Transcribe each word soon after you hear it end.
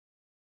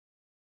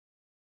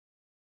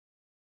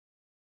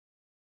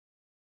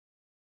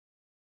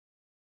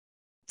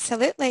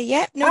Absolutely.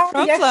 Yeah, no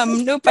Yes,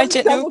 problem. No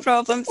budget, no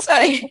problem.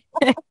 Sorry.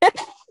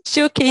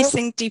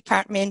 Showcasing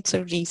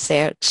departmental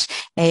research.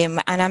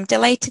 And I'm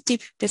delighted to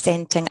be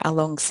presenting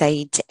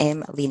alongside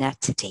Lina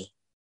today.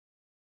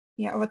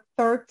 Yeah, our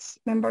third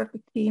member of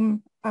the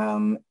team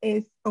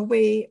is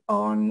away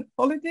on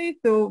holiday,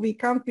 so we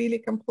can't really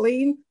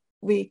complain.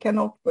 We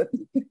cannot put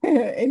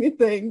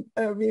anything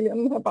really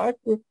on her back.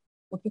 We're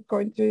just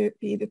going to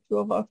be the two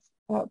of us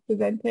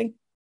presenting.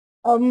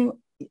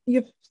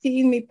 You've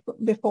seen me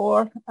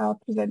before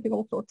presenting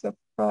all sorts of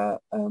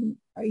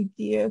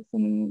ideas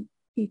and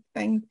key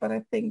things, but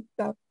I think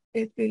that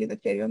is really the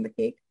cherry on the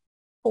cake.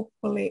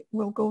 Hopefully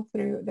we'll go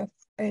through this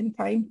in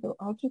time, so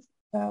I'll just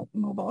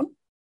move on.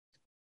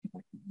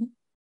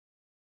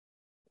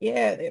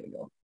 Yeah, there we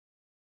go.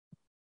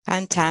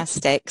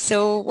 Fantastic.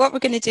 So what we're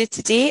going to do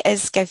today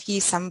is give you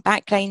some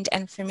background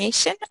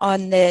information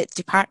on the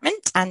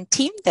department and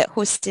team that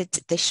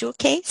hosted the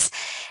showcase,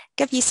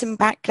 give you some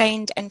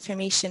background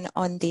information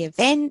on the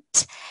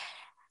event.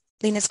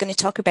 Lina's going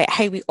to talk about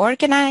how we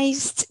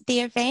organised the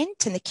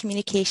event and the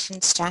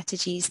communication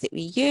strategies that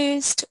we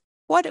used,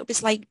 what it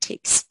was like to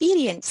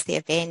experience the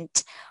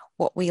event,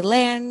 what we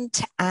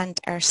learned, and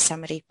our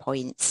summary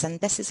points. And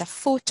this is a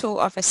photo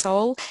of us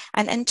all.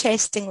 And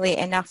interestingly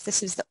enough,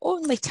 this was the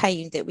only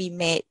time that we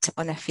met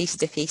on a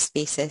face-to-face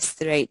basis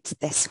throughout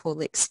this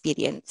whole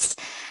experience.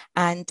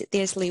 And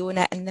there's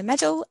Leona in the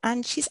middle,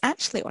 and she's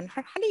actually on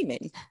her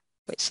honeymoon,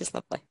 which is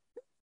lovely.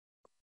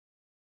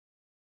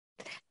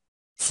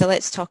 So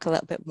let's talk a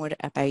little bit more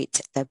about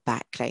the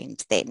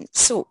background then.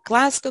 So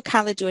Glasgow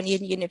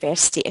Caledonian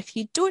University, if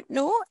you don't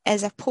know,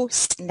 is a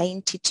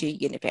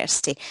post-92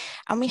 university,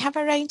 and we have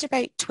around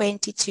about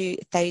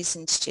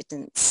 22,000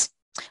 students.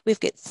 We've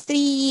got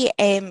three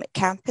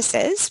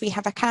campuses. We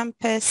have a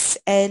campus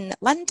in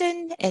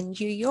London, in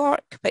New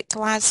York, but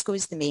Glasgow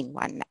is the main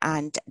one,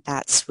 and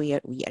that's where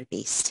we are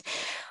based.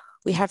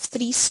 We have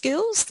three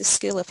schools, the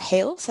School of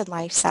Health and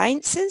Life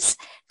Sciences,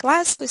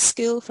 Glasgow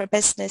School for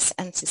Business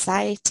and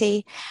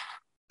Society,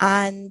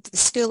 and the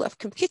School of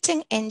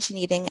Computing,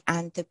 Engineering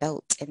and the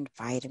Built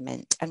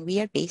Environment. And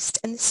we are based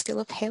in the School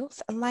of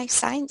Health and Life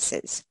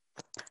Sciences.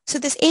 So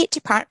there's 8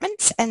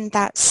 departments in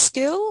that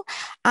school,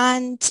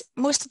 and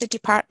most of the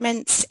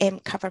departments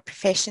cover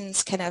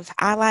professions kind of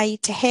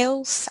allied to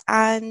health,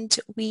 and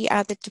we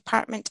are the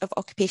Department of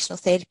Occupational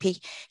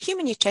Therapy,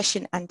 Human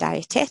Nutrition and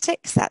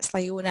Dietetics. That's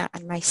Leona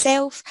and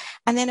myself.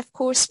 And then of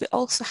course we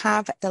also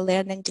have the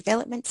Learning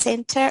Development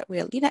Centre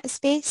where Lina is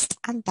based,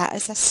 and that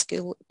is a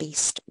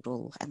school-based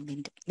role,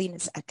 and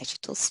Lina's a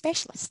digital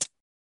specialist.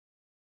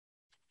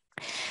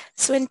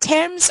 So in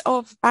terms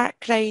of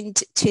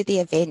background to the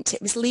event,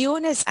 it was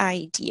Leona's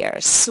idea.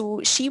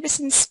 So she was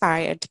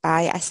inspired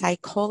by a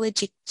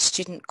psychology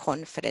student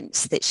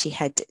conference that she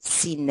had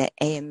seen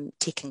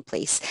taking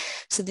place.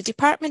 So the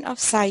Department of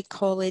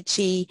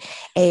Psychology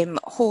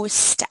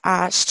host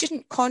a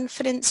student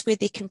conference where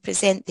they can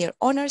present their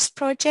honours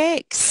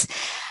projects.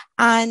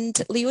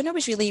 And Leona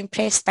was really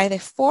impressed by the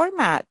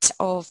format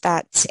of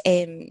that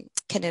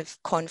kind of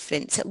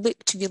conference. It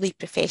looked really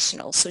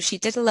professional. So she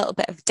did a little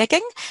bit of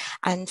digging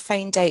and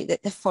found out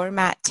that the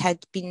format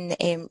had been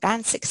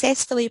ran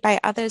successfully by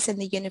others in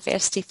the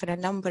university for a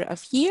number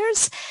of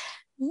years.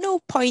 No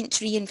point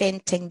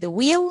reinventing the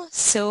wheel.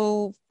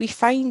 So we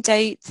found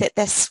out that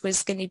this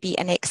was going to be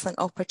an excellent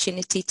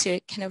opportunity to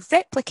kind of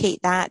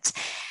replicate that.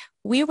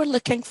 We were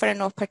looking for an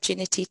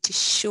opportunity to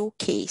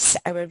showcase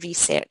our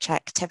research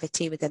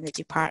activity within the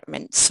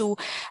department. So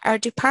our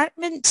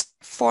department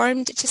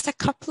formed just a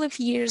couple of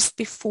years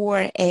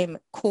before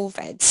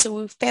COVID. So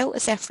we felt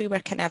as if we were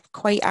kind of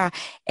quite a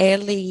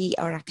early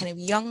or a kind of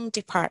young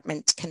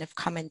department kind of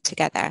coming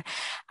together.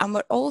 And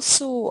we're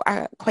also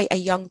quite a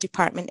young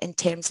department in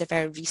terms of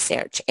our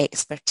research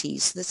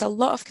expertise. So there's a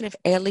lot of kind of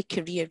early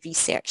career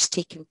research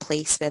taking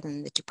place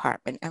within the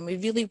department. And we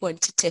really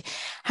wanted to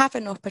have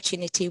an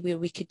opportunity where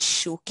we could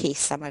showcase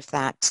some of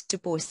that to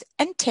both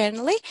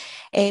internally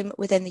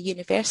within the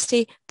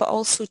university, but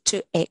also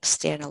to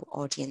external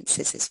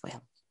audiences as well.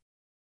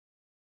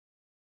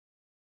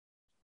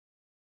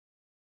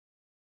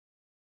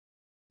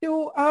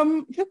 So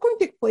just going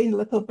to explain a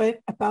little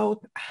bit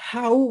about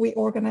how we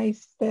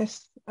organized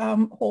this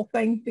whole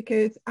thing,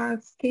 because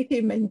as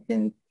Katie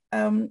mentioned,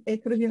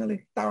 it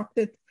originally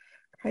started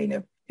kind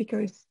of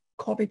because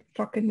COVID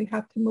struck and we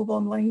had to move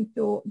online.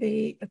 So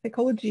the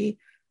psychology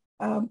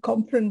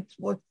conference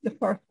was the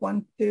first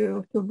one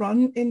to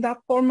run in that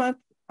format,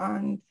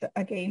 and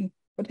again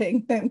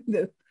putting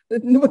there's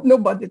no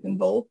budget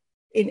involved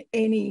in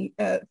any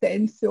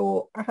sense,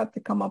 so I had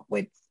to come up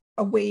with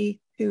a way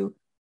to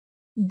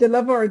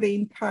deliver the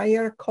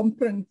entire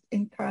conference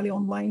entirely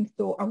online.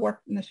 So I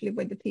worked initially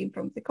with the team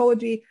from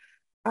psychology,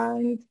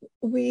 and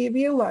we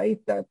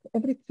realized that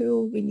every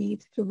tool we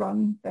need to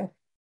run this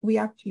we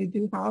actually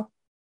do have.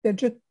 They're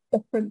just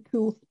different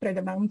tools spread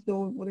around,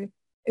 so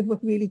it was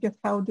really just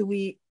how do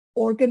we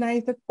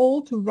organize it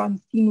all to run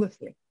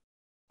seamlessly.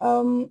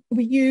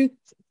 We used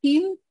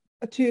Teams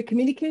to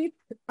communicate,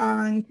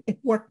 and it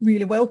worked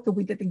really well. So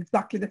we did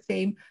exactly the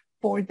same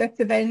for this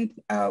event,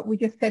 we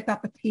just set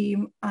up a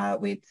team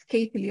with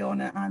Katie,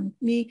 Leona, and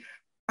me,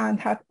 and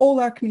had all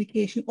our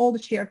communication, all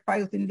the shared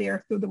files in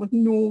there. So there was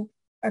no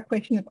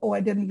question of, oh, I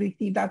didn't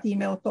receive that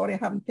email, sorry, I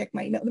haven't checked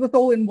my email. It was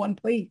all in one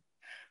place.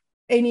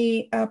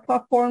 Any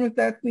platforms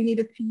that we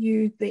needed to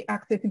use, the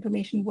access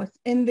information was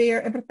in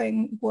there.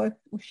 Everything was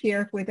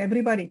shared with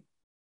everybody.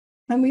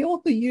 And we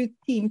also used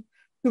Teams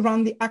to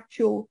run the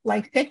actual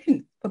live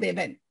sessions for the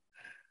event.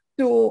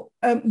 So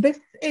this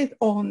is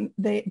on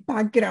the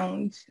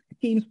background.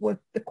 Teams was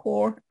the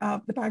core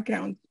of the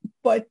background,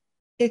 but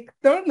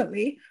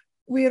externally,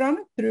 we run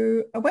it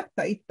through a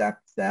website that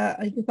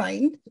I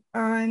designed,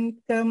 and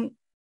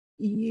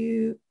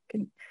you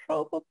can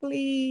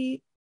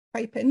probably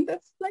type in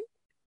this link,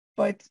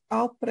 but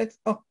I'll put it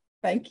up.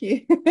 Thank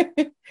you.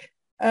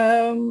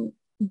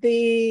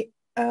 The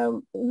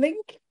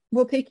link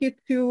will take you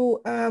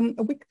to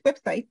a Wix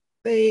website.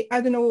 I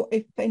don't know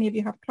if any of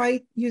you have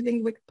tried using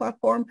the Wix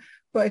platform,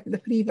 but the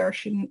free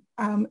version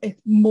is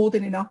more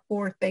than enough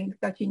for things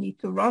that you need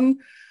to run.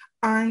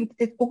 And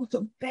it's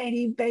also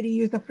very, very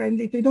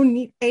user-friendly. So you don't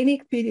need any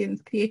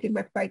experience creating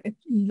website.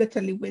 It's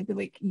literally with the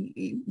Wix.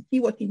 You see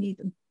what you need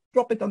and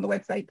drop it on the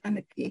website and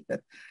it creates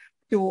it.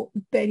 So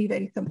very,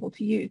 very simple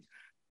to use.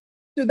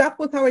 So that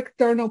was our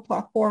external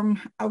platform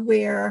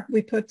where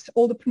we put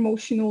all the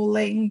promotional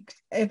links,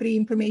 every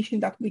information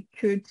that we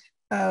could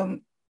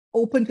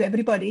open to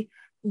everybody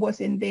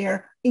was in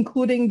there,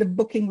 including the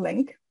booking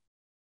link,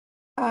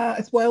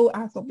 as well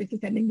as obviously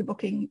sending the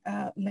booking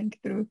link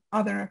through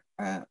other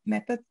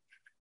methods.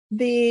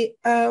 The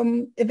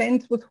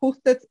event was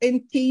hosted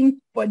in Teams,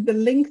 but the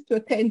links to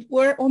attend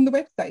were on the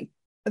website.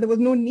 There was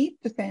no need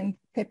to send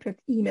separate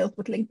emails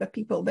with links that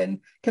people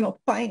then cannot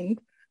find.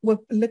 Was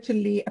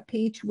literally a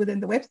page within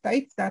the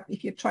website that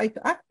if you try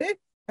to access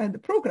the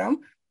program,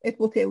 it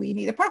will tell you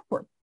need a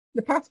password.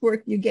 The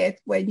password you get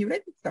when you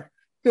register.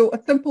 So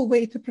a simple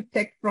way to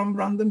protect from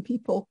random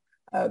people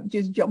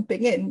just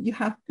jumping in. You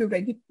have to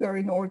register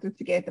in order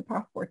to get a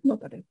password. Not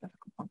that it's a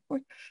difficult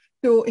password.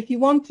 So if you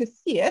want to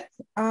see it,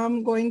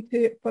 I'm going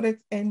to put it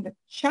in the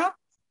chat.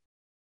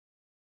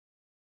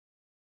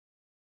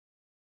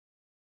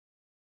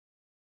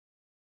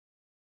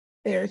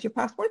 There's your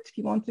password if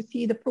you want to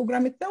see the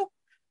program itself.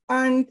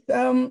 And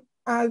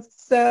as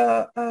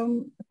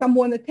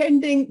someone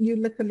attending, you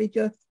literally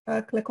just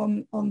click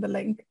on the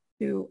link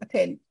to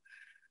attend.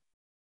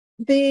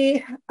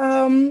 The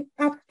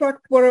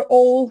abstracts were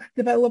all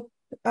developed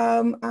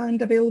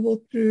and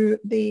available through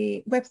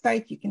the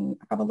website. You can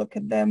have a look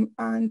at them.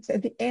 And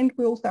at the end,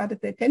 we also added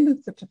the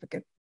attendance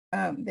certificate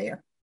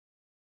there.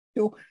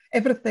 So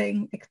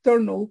everything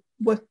external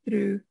was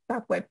through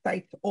that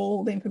website.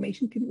 All the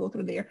information can go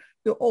through there.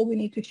 So all we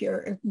need to share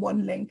is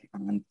one link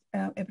and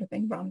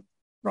everything runs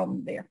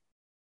from there.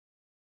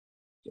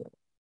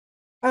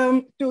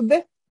 So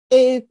this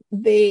is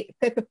the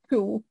set of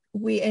tools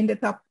we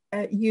ended up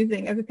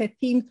using. As I said,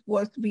 Teams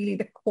was really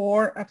the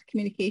core of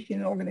communication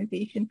and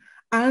organization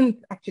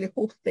and actually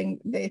hosting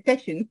the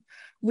sessions.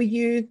 We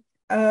used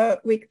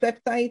Wix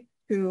website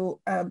to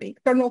be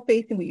external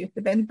facing. We used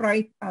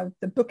Eventbrite as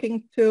the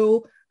booking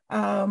tool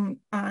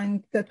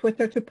and the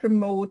Twitter to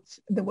promote.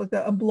 There was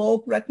a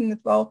blog written as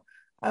well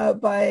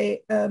by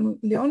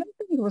Leona,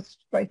 I think was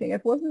writing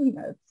it, wasn't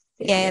it?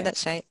 Yeah,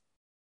 that's right.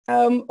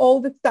 All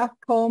the staff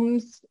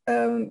comms,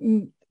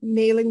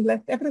 mailing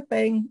list,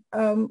 everything.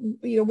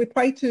 We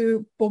try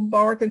to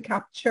bombard and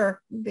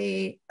capture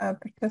the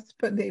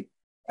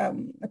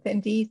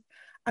attendees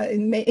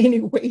in any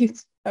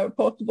ways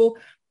possible.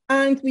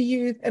 And we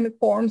use MS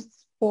Forms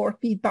for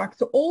feedback.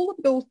 So all of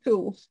those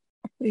tools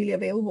are freely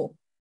available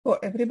for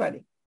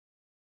everybody.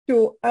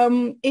 So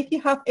if you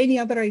have any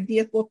other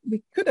ideas what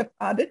we could have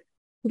added,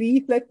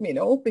 please let me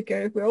know,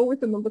 because we're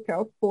always on the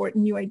lookout for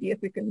new ideas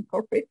we can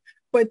incorporate.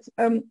 But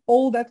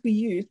all that we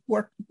use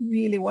worked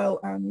really well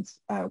and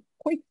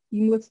quite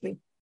seamlessly.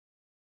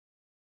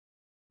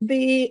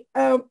 The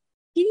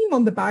team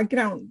on the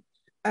background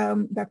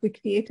that we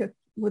created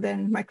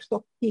within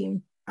Microsoft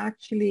Teams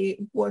actually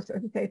was,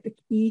 as I said, the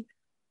key.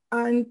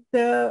 And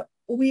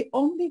we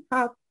only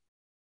had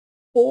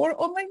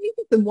 4 online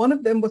meetings, and one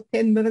of them was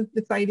 10 minutes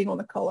deciding on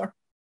a color.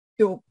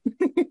 So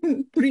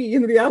 3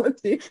 in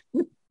reality,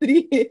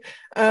 3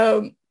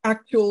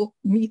 actual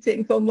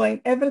meetings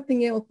online.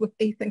 Everything else was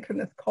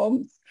asynchronous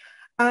comms.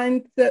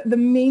 And the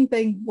main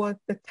thing was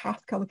the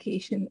task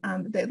allocation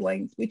and the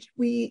deadlines, which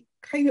we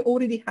kind of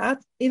already had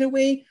in a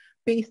way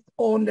based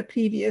on the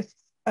previous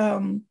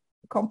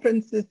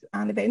conferences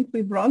and events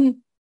we've run.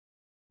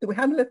 So we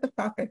had a list of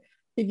tasks. I'll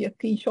give you a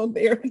screenshot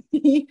there to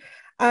see,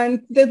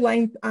 and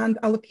deadlines and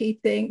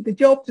allocating the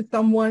job to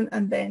someone,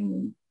 and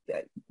then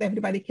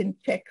everybody can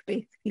check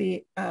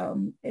basically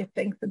if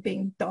things are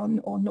being done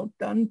or not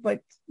done.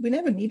 But we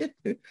never needed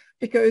to,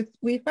 because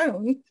we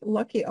found,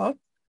 lucky us,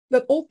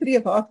 that all 3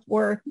 of us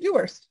were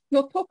doers,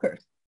 not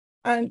talkers.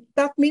 And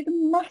that made a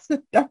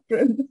massive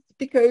difference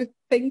because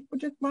things were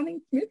just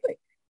running smoothly.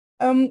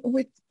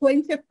 With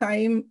plenty of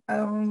time,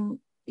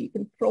 you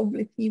can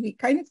probably see we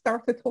kind of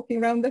started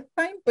talking around this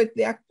time, but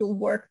the actual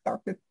work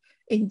started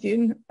in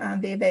June,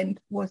 and the event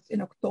was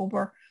in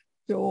October.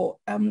 So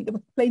there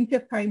was plenty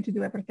of time to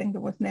do everything.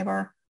 There was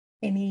never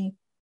any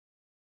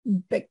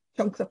big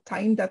chunks of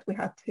time that we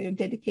had to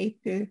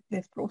dedicate to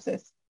this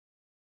process.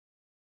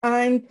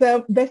 And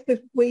this is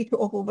way too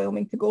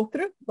overwhelming to go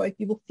through, but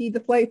you will see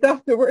the slides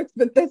afterwards.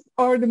 But these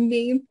are the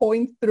main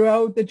points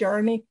throughout the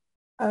journey,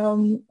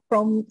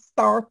 from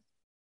start,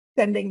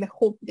 sending the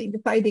whole thing,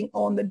 deciding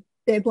on the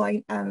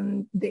deadline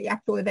and the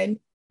actual event,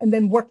 and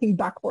then working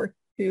backwards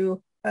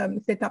to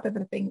set up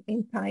everything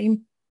in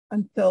time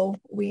until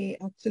we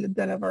actually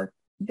delivered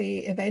the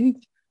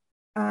event.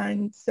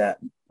 And as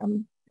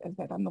I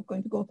said, I'm not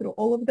going to go through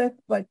all of this,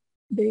 but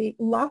the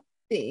last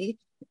stage,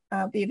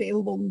 the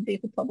available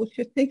data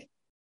troubleshooting,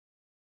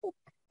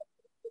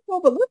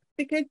 overlooked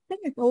because then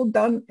it's all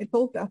done, it's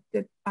all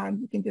dusted,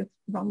 and you can just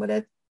run with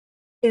it.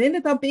 It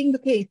ended up being the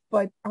case,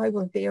 but I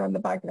was there on the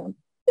background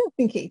just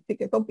in case,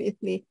 because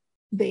obviously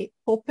the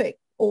topic,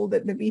 all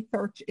the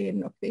research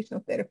in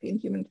occupational therapy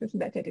and human nutrition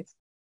dietetics,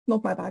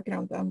 not my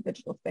background, I'm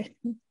digital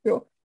specialist.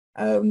 So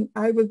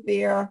I was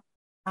there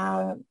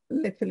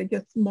literally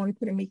just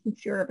monitoring, making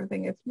sure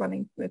everything is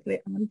running smoothly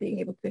and being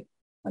able to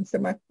answer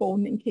my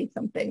phone in case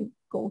something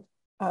goes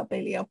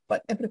belly up,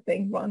 but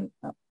everything ran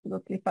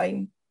absolutely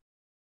fine.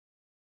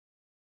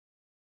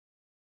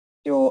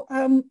 So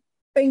I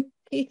think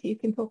Katie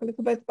can talk a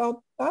little bit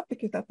about that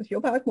because that was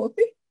your bag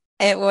mostly.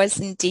 It was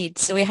indeed.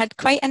 So we had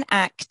quite an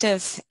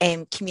active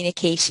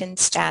communication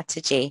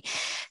strategy.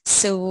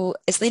 So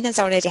as Lina's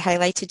already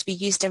highlighted, we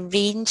used a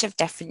range of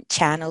different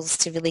channels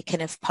to really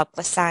kind of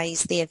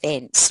publicise the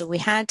event. So we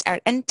had our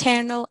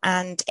internal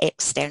and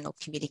external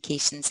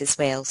communications as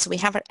well. So we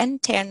have our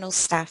internal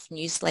staff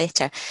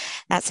newsletter.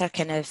 That's our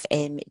kind of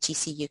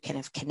GCU kind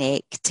of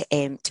connect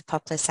to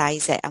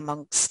publicise it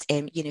amongst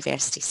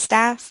university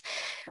staff.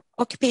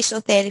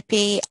 Occupational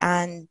therapy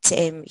and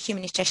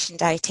human nutrition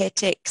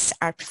dietetics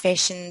are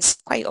professions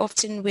quite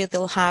often where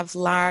they'll have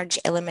large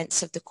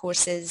elements of the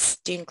courses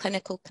doing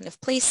clinical kind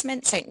of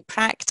placements out in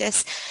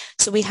practice.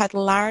 So we had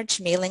large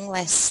mailing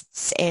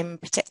lists,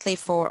 particularly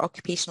for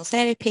occupational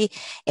therapy,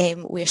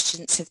 where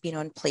students have been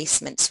on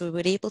placement. So we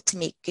were able to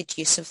make good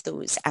use of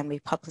those, and we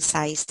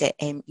publicised it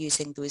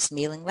using those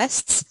mailing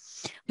lists.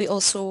 We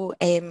also,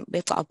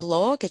 we've got a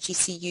blog, a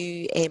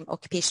GCU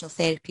occupational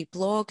therapy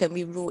blog, and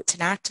we wrote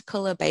an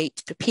article about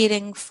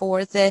preparing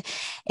for the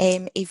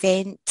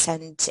event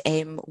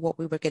and what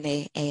we were going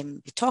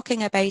to be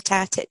talking about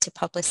at it to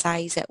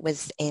publicise it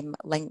with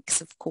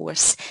links, of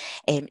course,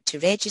 to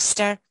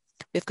register.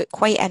 We've got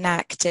quite an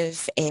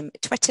active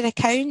Twitter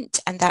account,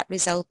 and that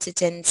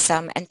resulted in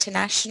some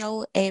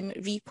international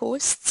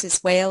reposts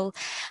as well.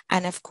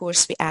 And of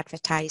course, we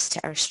advertised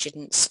to our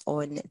students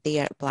on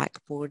their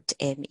Blackboard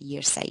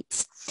year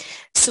sites.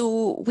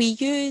 So we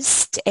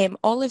used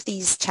all of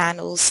these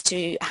channels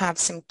to have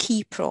some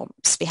key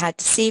prompts. We had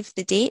to save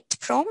the date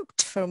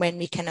prompt for when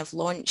we kind of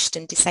launched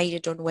and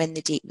decided on when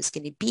the date was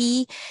going to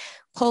be.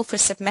 Call for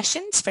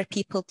submissions for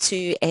people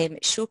to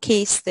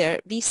showcase their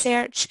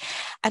research,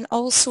 and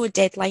also a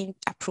deadline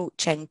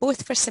approaching,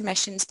 both for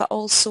submissions but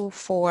also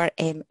for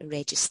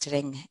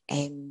registering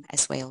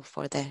as well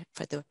for the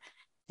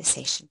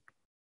session.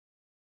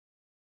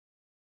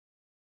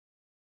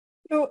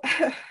 So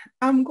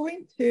I'm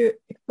going to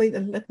explain a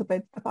little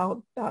bit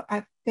about that.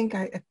 I think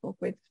I spoke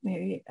with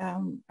Mary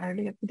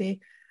earlier today,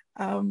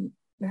 how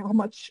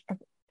much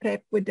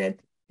prep we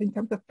did in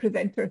terms of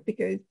presenters,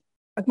 because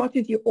as much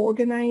as you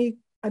organize,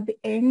 at the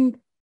end,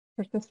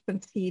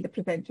 participants see the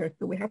presenters.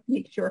 So we have to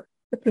make sure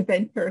the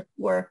presenters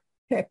were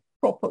prepped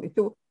properly.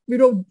 So we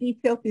wrote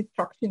detailed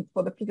instructions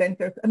for the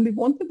presenters, and we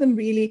wanted them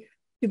really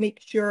to make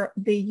sure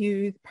they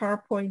use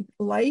PowerPoint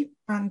Live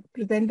and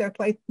present their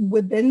slides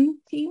within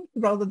Teams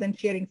rather than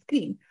sharing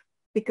screen,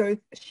 because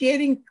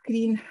sharing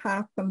screen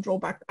has some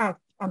drawbacks, as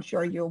I'm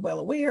sure you're well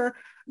aware: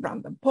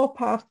 random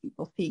pop-ups,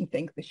 people seeing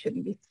things they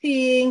shouldn't be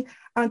seeing.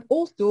 And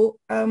also,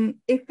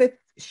 if it's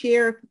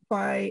shared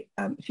by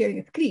sharing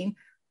a screen,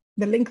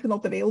 the links are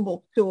not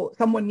available. So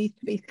someone needs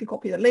to basically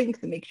copy the links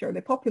and make sure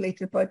they're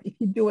populated. But if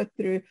you do it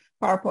through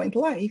PowerPoint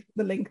Live,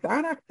 the links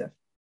are active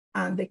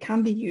and they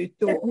can be used.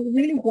 So we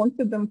really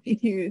wanted them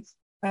to use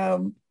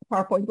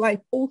PowerPoint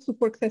Live, also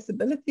for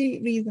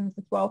accessibility reasons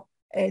as well.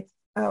 It's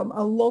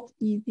a lot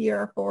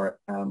easier for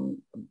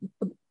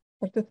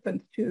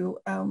participants to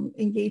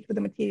engage with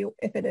the material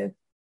if it is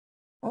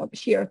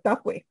shared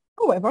that way.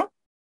 However,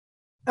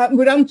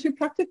 we run 2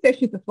 practice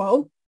sessions as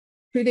well,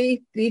 2 days,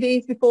 3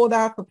 days before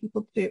that, for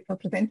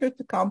presenters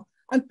to come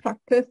and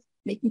practice,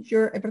 making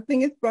sure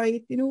everything is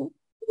right, you know,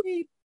 the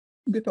way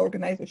good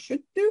organizers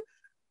should do.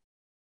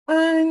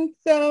 And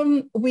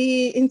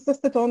we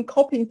insisted on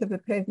copies of the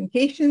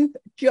presentations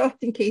just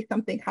in case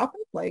something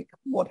happens, like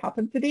what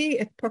happened today.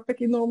 It's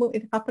perfectly normal.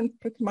 It happens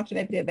pretty much in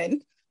every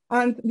event.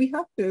 And we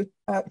have to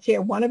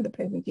share one of the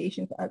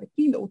presentations as a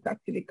keynote.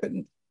 Actually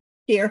couldn't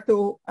share,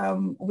 so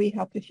we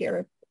have to share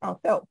it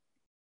ourselves.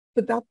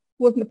 But that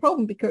wasn't a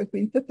problem because we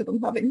insisted on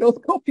having those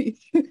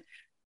copies.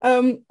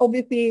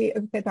 Obviously,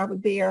 as I said, I was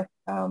there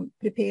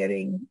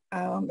preparing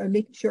and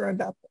making sure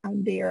that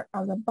I'm there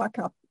as a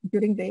backup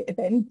during the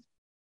event.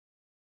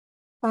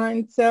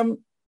 And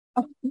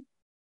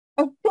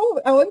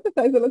I'll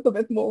emphasize a little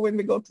bit more when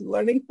we go to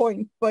learning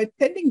points, but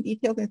sending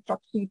detailed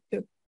instructions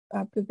to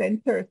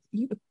presenters,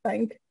 you would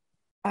think,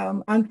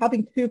 and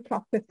having 2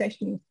 practice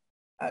sessions,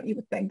 you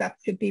would think that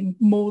should be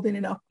more than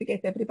enough to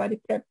get everybody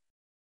prepped.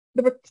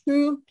 There were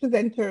 2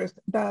 presenters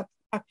that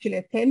actually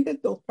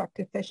attended those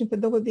practice sessions,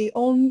 and they were the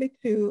only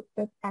 2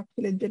 that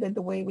actually did it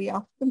the way we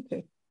asked them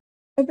to.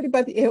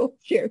 Everybody else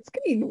shared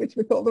screen, which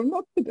we told them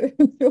not to do.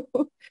 So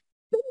it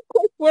didn't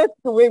quite work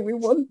the way we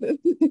wanted.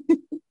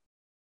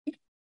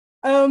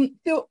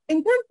 So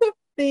in terms of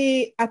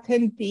the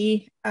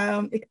attendee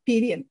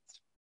experience,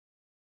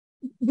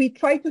 we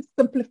try to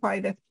simplify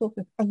this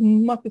process as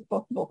much as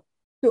possible.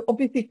 So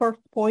obviously, first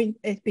point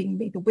is being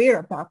made aware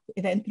of that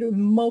event through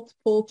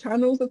multiple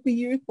channels that we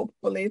use,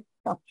 hopefully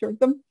captured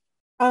them.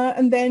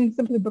 And then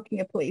simply booking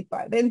a place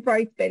by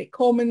Eventbrite, very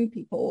common.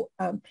 People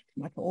pretty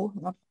much all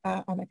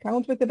have an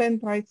account with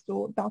Eventbrite,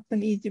 so that's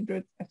an easy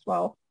route as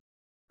well.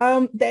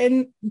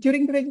 Then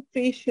during the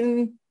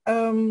registration,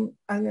 and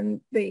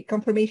then the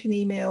confirmation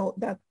email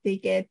that they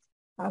get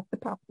as the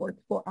password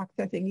for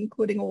accessing,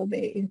 including all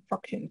the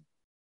instructions.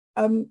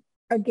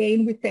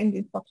 Again, we send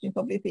instructions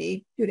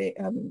obviously to the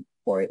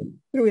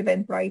through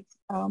Eventbrite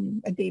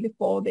a day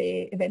before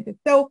the event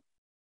itself,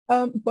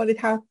 but it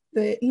has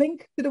the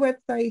link to the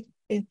website,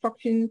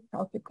 instructions,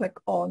 how to click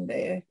on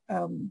the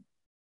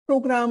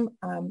program,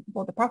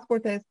 what the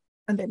passport is,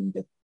 and then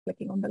just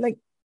clicking on the link.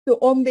 So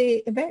on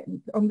the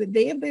event, on the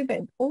day of the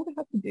event, all they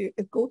have to do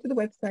is go to the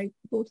website,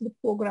 go to the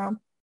program,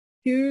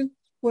 choose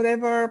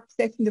whatever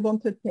session they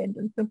want to attend,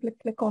 and simply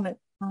click on it,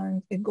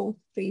 and it goes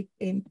straight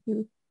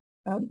into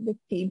the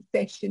Teams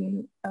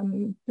session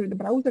through the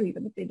browser,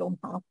 even if they don't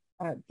have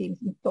Teams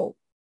installed.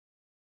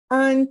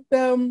 And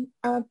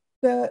at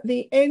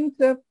the end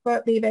of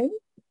the event,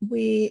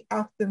 we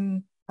ask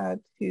them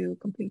to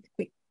complete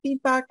quick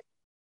feedback,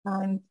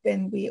 and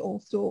then we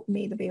also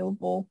made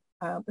available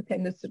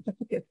attendance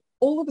certificates.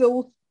 All of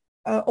those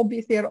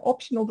obviously are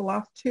optional, the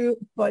last 2,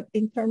 but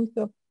in terms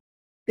of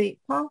the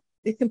pass,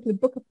 they simply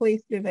book a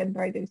place through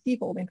Eventbrite, they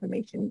receive all the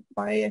information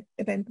via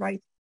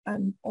Eventbrite,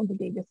 and on the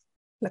day just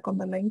click on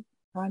the link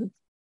and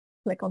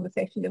click on the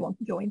session they want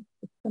to join.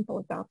 It's simple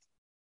as that.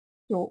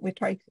 So we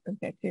try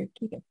to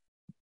keep it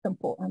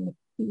simple and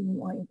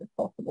streamlined as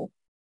possible.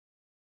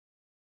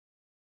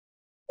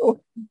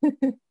 Oh.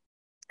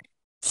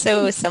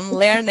 So some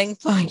learning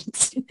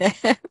points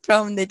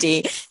from the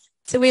day.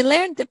 So we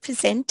learned that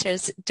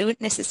presenters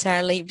don't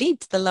necessarily read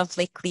the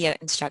lovely clear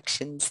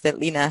instructions that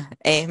Lina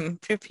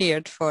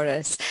prepared for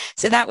us.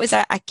 So that was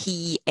a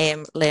key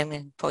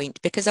learning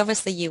point, because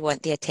obviously you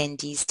want the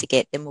attendees to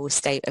get the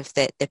most out of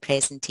the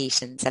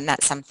presentations, and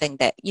that's something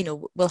that, you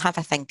know, we'll have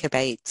a think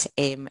about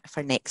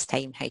for next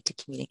time, how to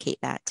communicate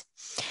that.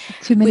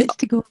 2 minutes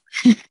to go.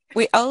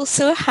 We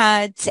also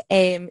had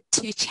 2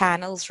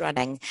 channels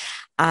running,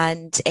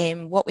 and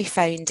what we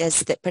found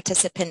is that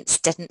participants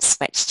didn't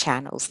switch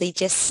channels. They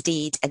just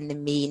stayed in the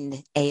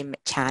main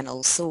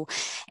channel. So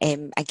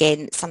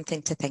again,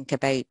 something to think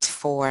about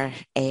for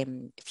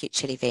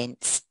future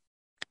events.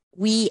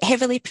 We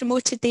heavily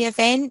promoted the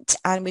event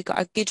and we got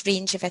a good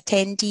range of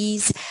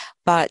attendees,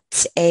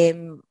 but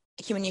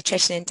human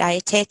nutrition and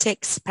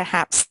dietetics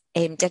perhaps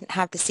didn't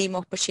have the same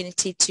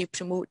opportunity to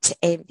promote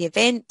the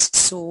event,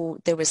 so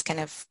there was kind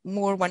of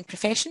more one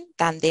profession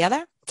than the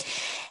other.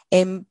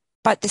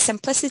 But the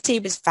simplicity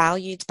was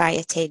valued by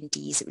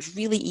attendees. It was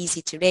really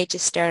easy to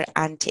register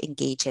and to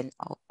engage in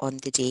on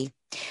the day.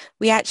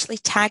 We actually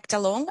tagged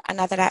along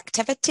another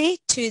activity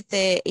to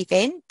the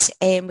event.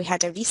 We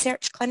had a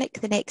research clinic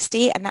the next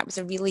day, and that was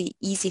a really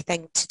easy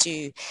thing to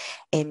do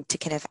to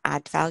kind of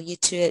add value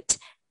to it.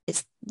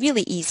 It's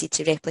really easy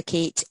to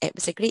replicate. It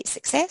was a great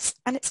success,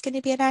 and it's going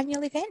to be an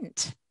annual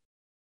event.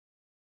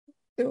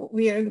 So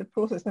we are in the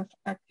process of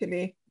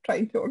actually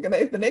trying to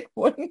organize the next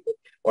one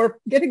or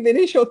getting the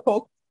initial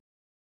talk.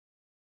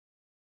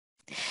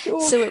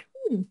 So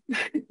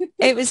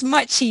it was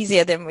much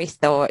easier than we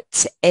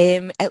thought.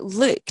 It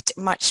looked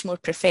much more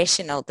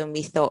professional than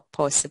we thought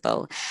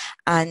possible,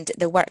 and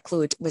the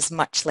workload was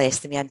much less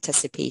than we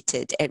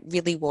anticipated. It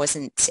really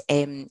wasn't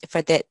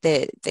for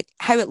the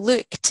how it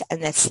looked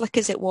and as slick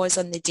as it was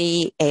on the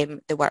day.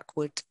 The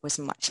workload was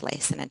much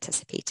less than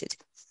anticipated.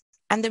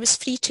 And there was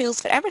free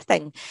tools for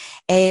everything.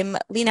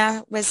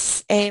 Lina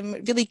was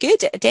really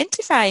good at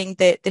identifying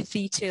the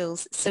free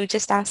tools. So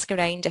just ask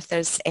around if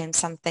there's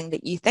something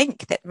that you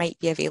think that might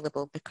be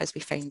available, because we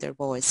found there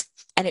was.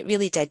 And it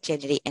really did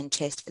generate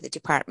interest for the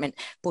department,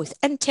 both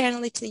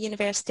internally to the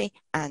university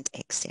and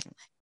externally.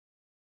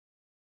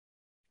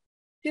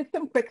 Just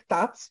some quick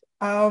stats.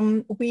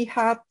 We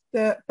had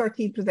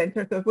 13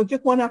 presenters. So it was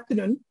just one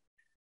afternoon,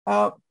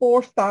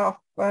 4 staff,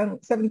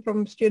 7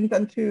 from students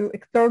and 2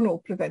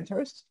 external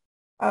presenters.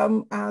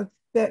 As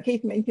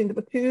Kate mentioned, there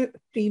were 2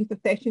 streams of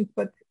sessions,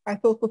 but I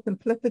thought for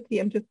simplicity,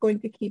 I'm just going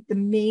to keep the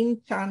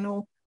main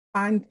channel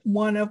and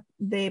one of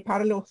the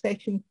parallel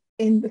sessions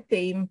in the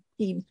same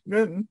team's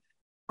room,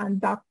 and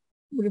that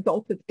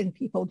resulted in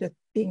people just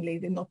being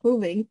lazy and not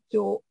moving.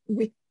 So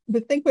we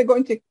think we're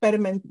going to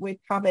experiment with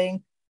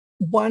having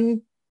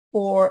one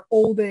for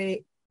all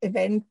the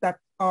events that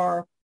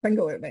are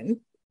single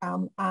events,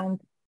 and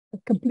a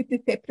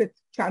completely separate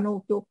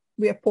channel. So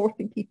we are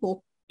forcing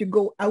people to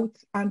go out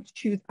and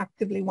choose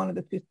actively one of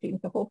the two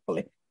streams. So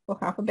hopefully we'll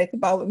have a better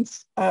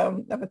balance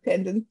of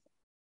attendance.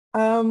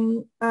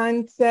 And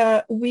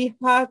we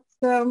had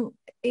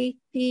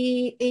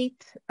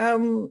 88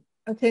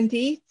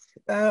 attendees,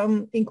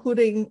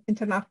 including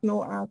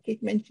international, as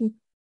Kate mentioned.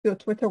 So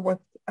Twitter was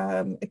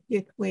a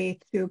good way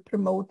to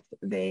promote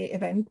the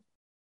event.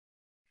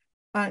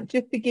 And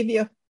just to give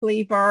you a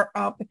flavor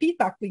of the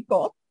feedback we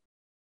got,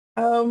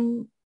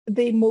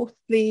 they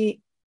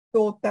mostly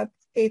thought that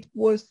it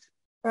was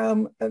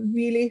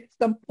really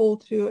simple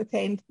to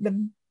attend.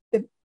 The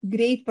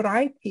great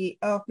variety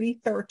of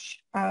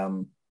research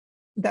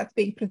that's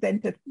being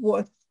presented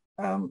was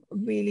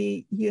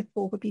really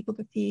useful for people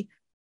to see,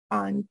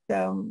 and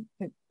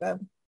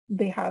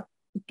they had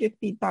good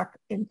feedback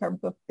in terms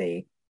of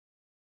the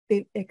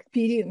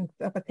experience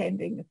of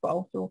attending as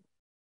well. So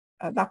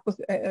that was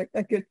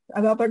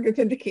another good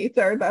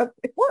indicator that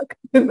it worked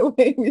in the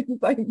way we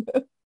designed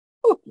it.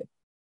 Okay.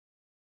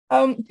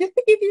 Just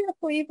to give you a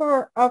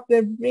flavour of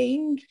the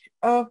range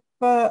of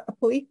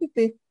places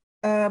these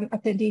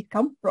attendees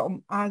come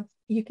from, as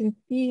you can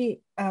see,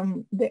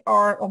 there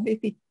are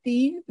obviously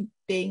themes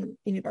being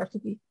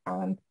universities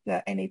and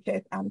the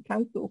NHS and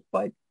council,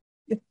 but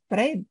the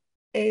spread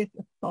is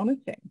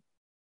astonishing.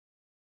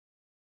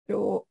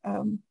 So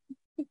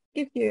just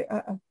gives you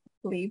a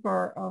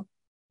flavour of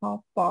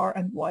how far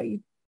and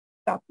wide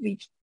that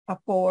reached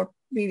for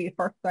really the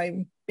first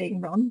time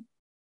being run.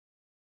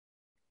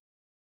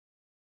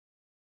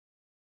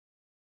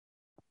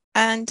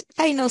 And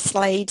final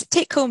slide,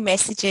 take-home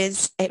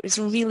messages. It was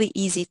really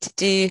easy to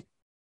do.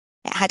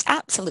 It had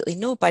absolutely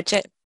no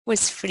budget,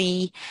 was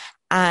free,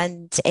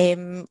 and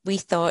we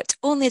thought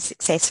only as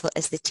successful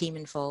as the team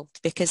involved,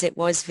 because it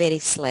was very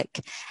slick.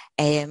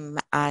 And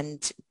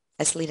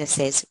as Lina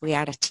says, we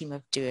are a team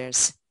of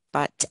doers,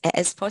 but it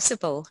is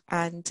possible,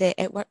 and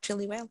it worked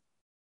really well.